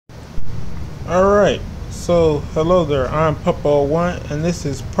Alright, so hello there, I'm Papa1 and this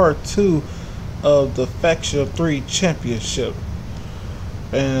is part 2 of the Fo3 Championship.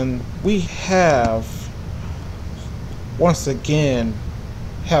 And we have, once again,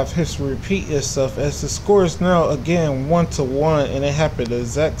 have history repeat itself as the score is now again 1-1, and it happened the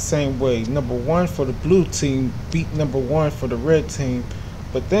exact same way. Number 1 for the blue team beat number 1 for the red team,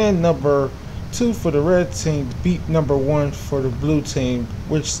 but then number 2 for the red team beat number 1 for the blue team,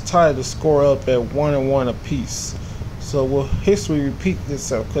 which tied the score up at 1-1 apiece. So will history repeat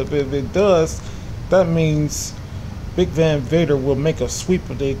itself? Because if it does, that means Big Van Vader will make a sweep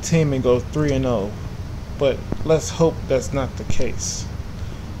of their team and go 3-0. But let's hope that's not the case.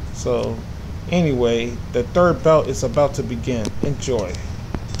 So anyway, the third bout is about to begin. Enjoy.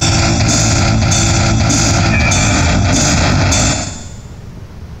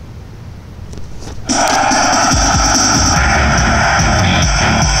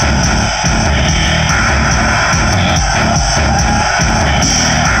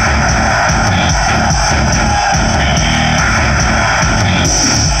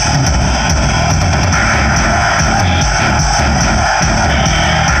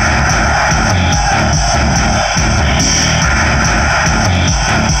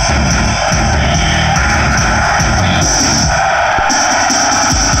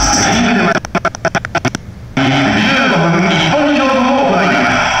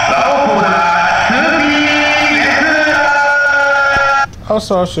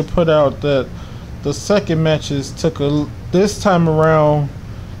 Also, I should put out that the second matches took this time around,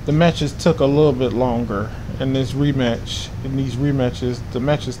 the matches took a little bit longer. In these rematches, the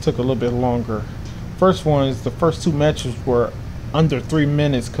matches took a little bit longer. The first two matches were under 3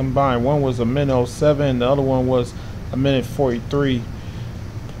 minutes combined. One was a minute 07, the other one was a minute 43.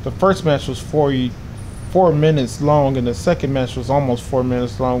 The first match was 44 minutes long, and the second match was almost 4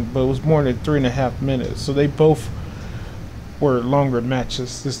 minutes long, but it was more than 3.5 minutes. So they both were longer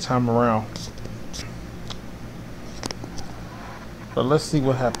matches this time around. But let's see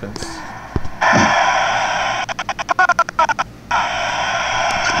what happens.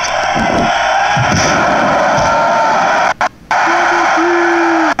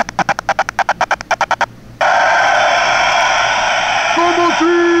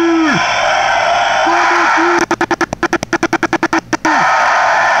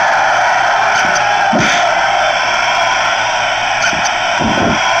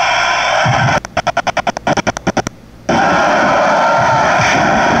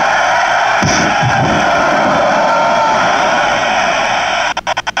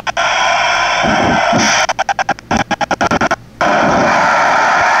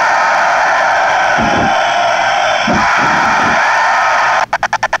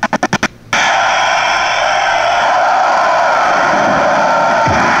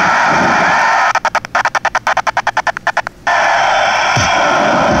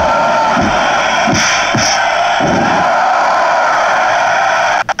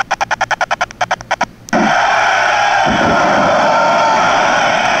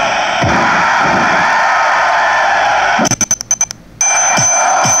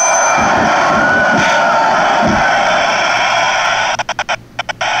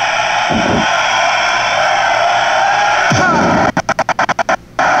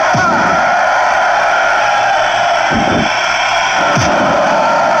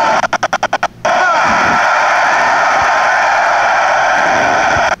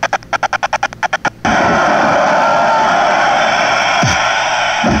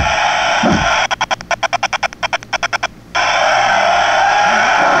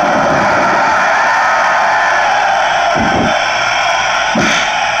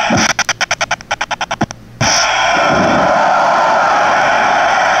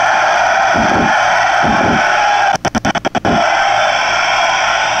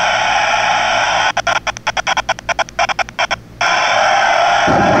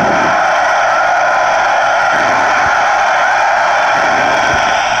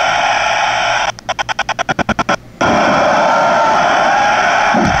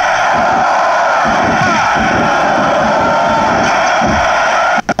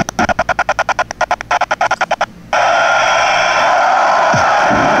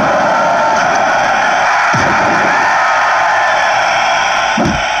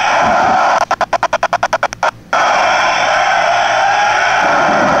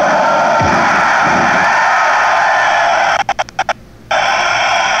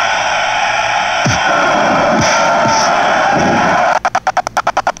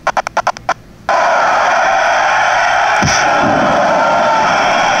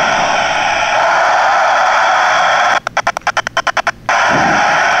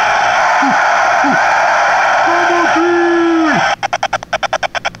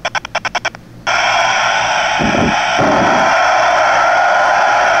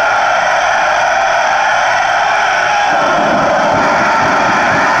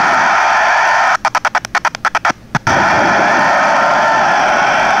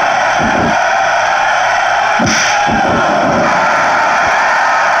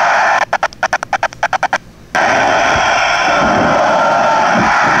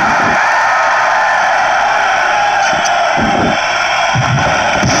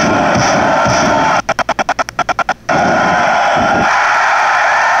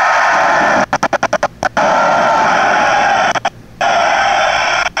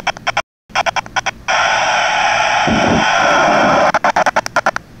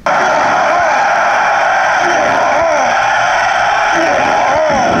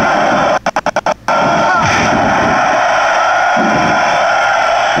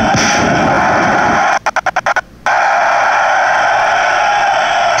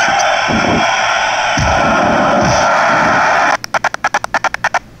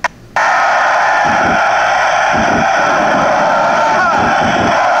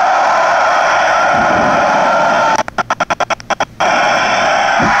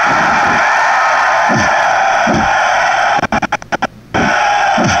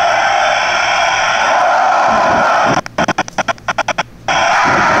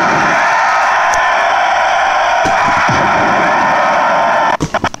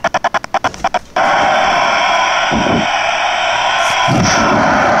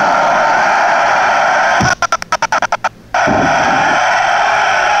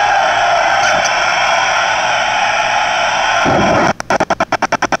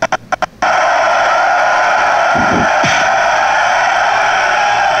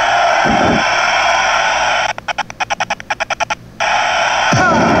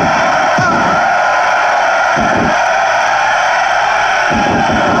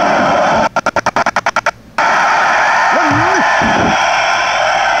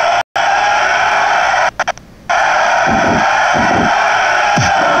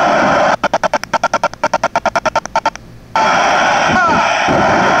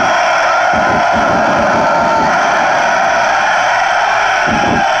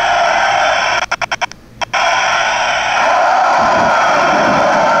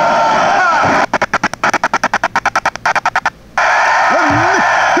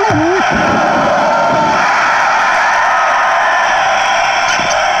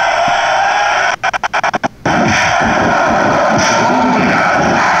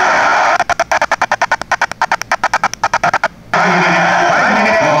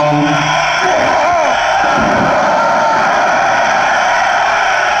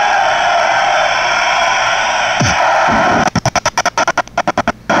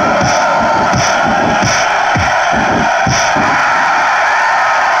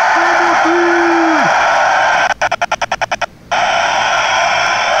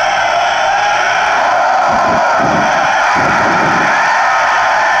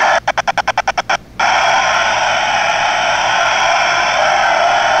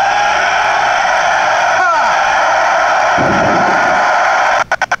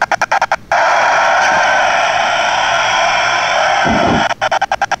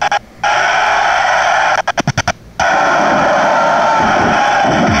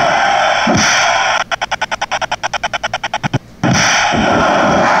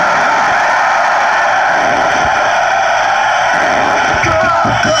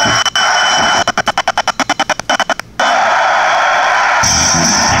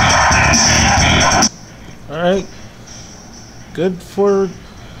 Alright, good for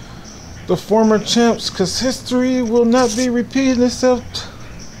the former champs, because history will not be repeating itself,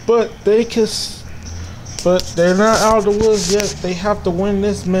 but they're not out of the woods yet. They have to win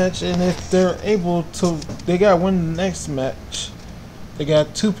this match, and if they're able to, they gotta win the next match. They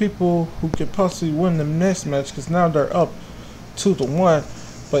got two people who could possibly win the next match, because now they're up 2-1.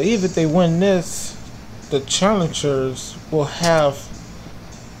 But even if they win this, the challengers will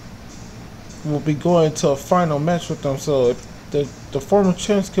be going to a final match with them. So if the former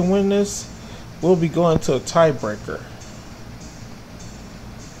champs can win this, we'll be going to a tiebreaker.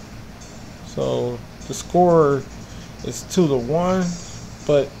 So the score is 2-1,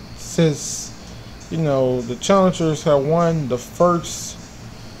 but since the challengers have won the first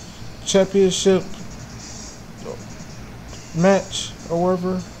championship match or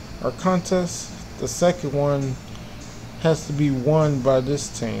whatever, or contest, the second one has to be won by this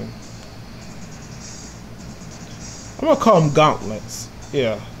team. I'm gonna call them gauntlets.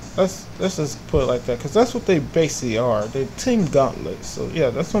 Yeah, let's just put it like that, because that's what they basically are. They're team gauntlets. So yeah,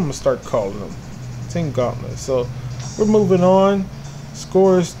 that's what I'm gonna start calling them, team gauntlets. So we're moving on.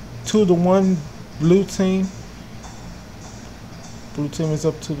 Score is 2-1, blue team. Blue team is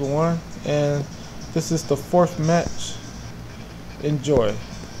up 2-1, and this is the fourth match. Enjoy.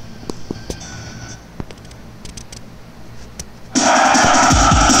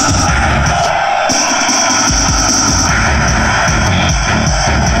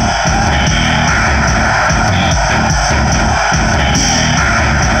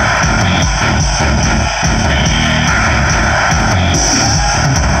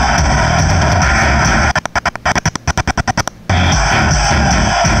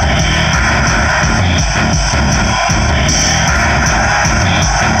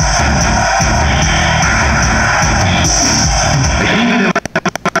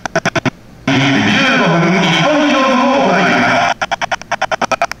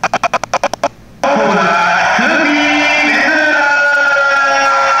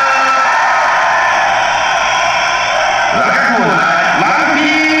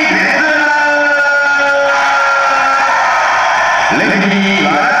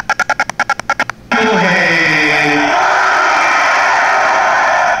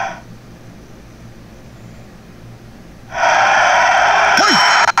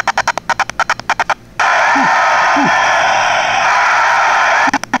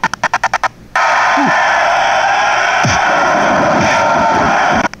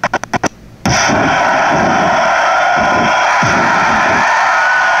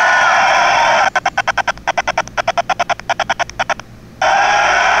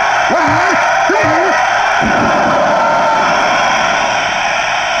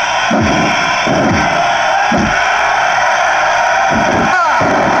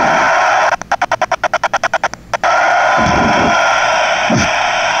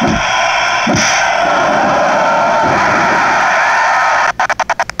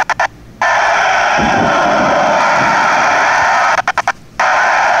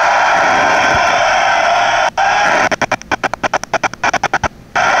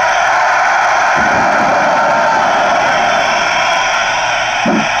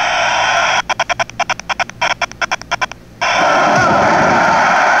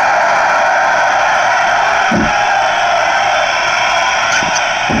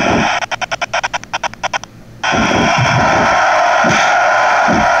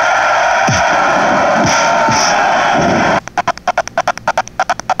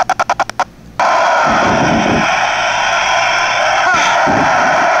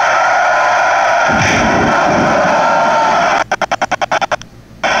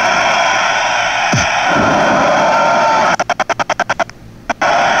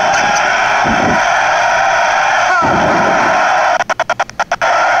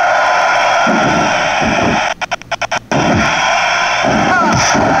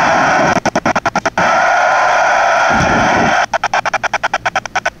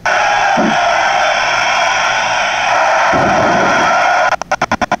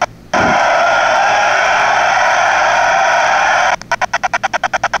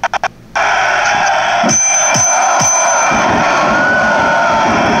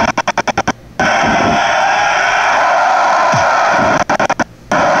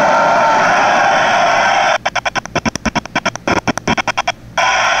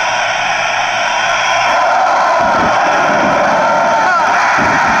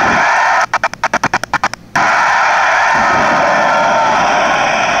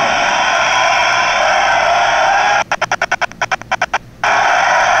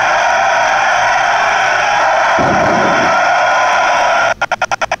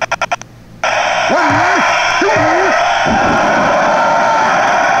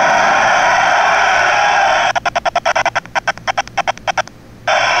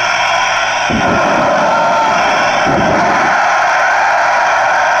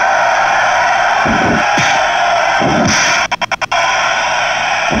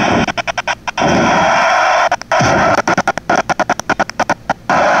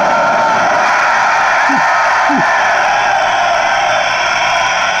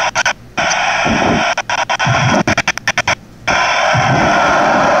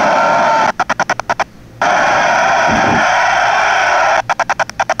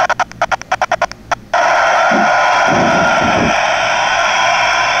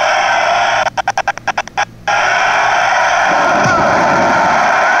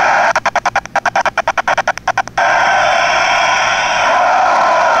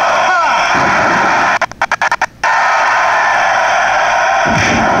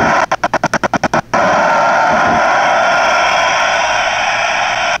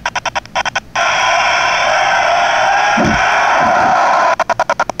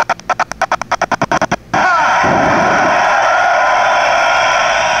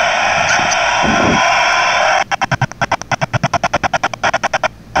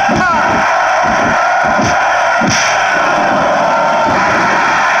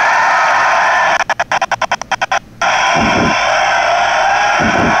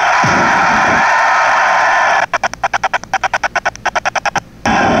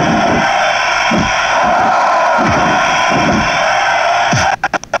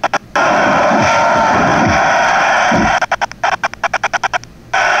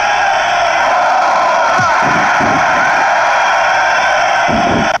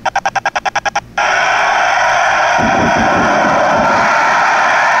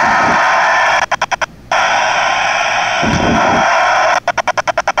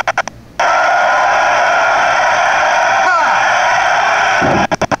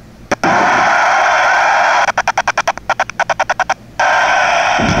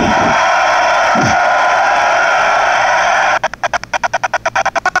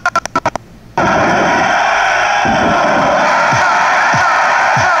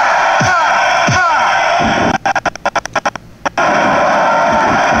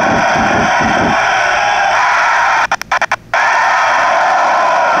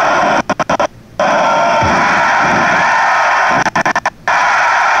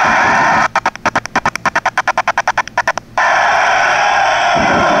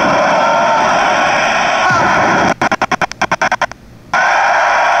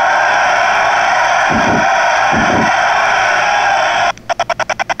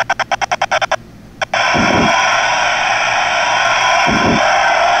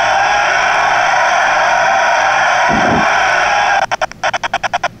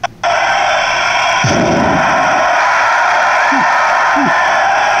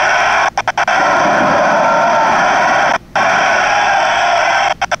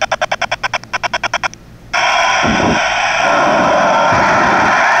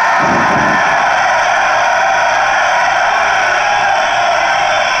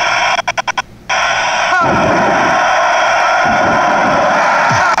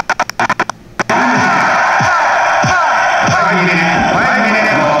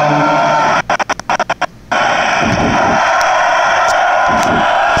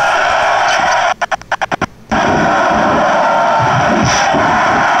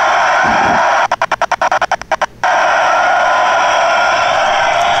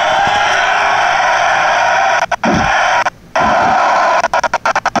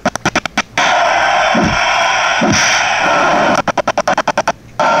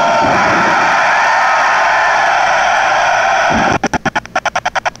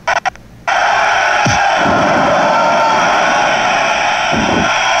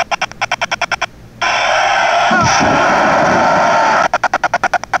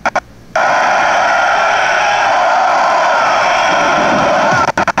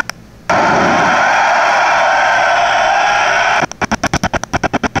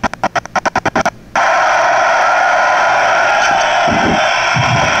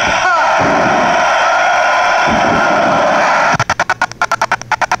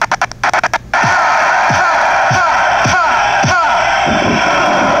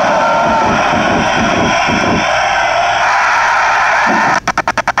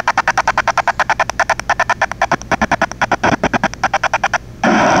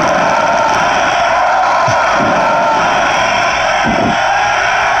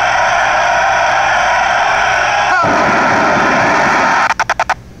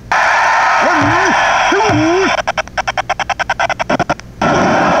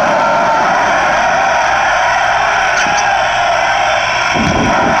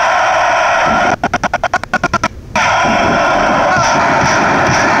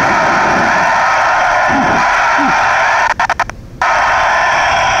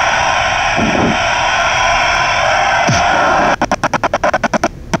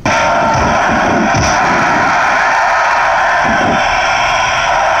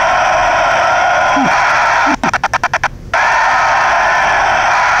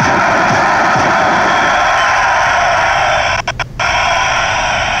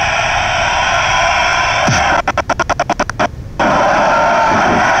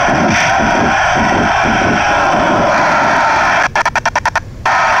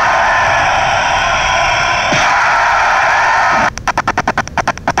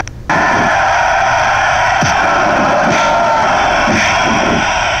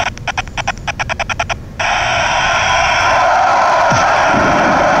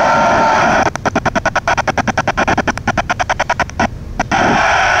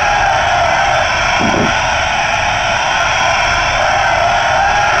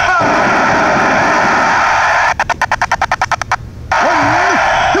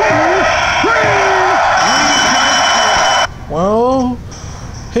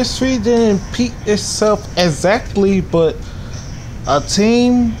 history didn't repeat itself exactly, but a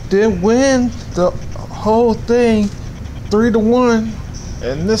team did win the whole thing 3-1,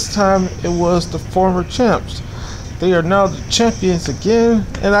 and this time it was the former champs. They are now the champions again,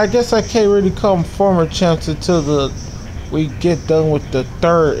 and I guess I can't really call them former champs until we get done with the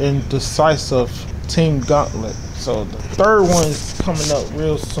third and decisive team gauntlet. So the third one is coming up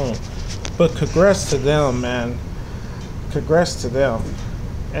real soon. But congrats to them, man. Congrats to them.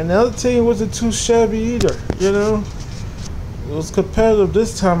 And the other team wasn't too shabby either, you know. It was competitive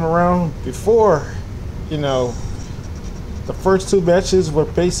this time around. Before, you know, the first two matches were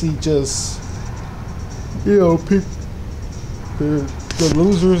basically just, you know, the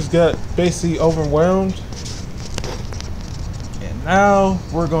losers got basically overwhelmed. And now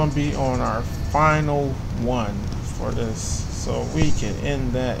we're going to be on our final one for this, so we can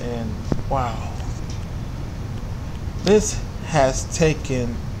end that. And wow, this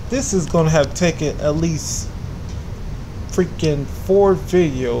is going to have taken at least freaking 4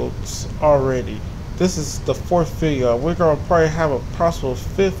 videos already. This is the 4th video. We're going to probably have a possible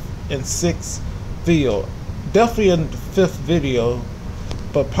 5th and 6th video. Definitely in the 5th video,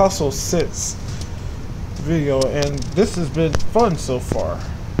 but possible 6th video. And this has been fun so far.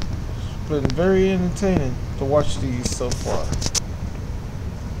 It's been very entertaining to watch these so far.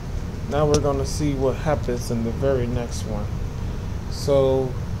 Now we're going to see what happens in the very next one.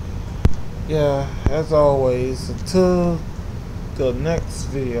 So yeah, as always, until the next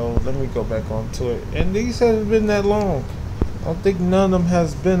video, let me go back onto it. And these haven't been that long. I don't think none of them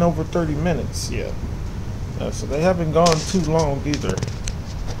has been over 30 minutes yet. So they haven't gone too long either.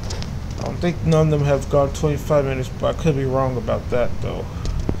 I don't think none of them have gone 25 minutes, but I could be wrong about that though.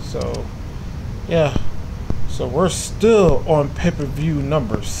 So yeah, so we're still on pay-per-view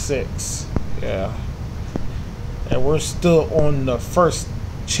number 6. Yeah, and we're still on the first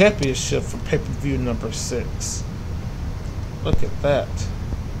championship for pay-per-view number 6. Look at that.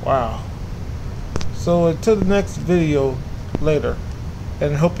 Wow. So until the next video later,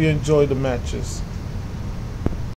 and hope you enjoy the matches.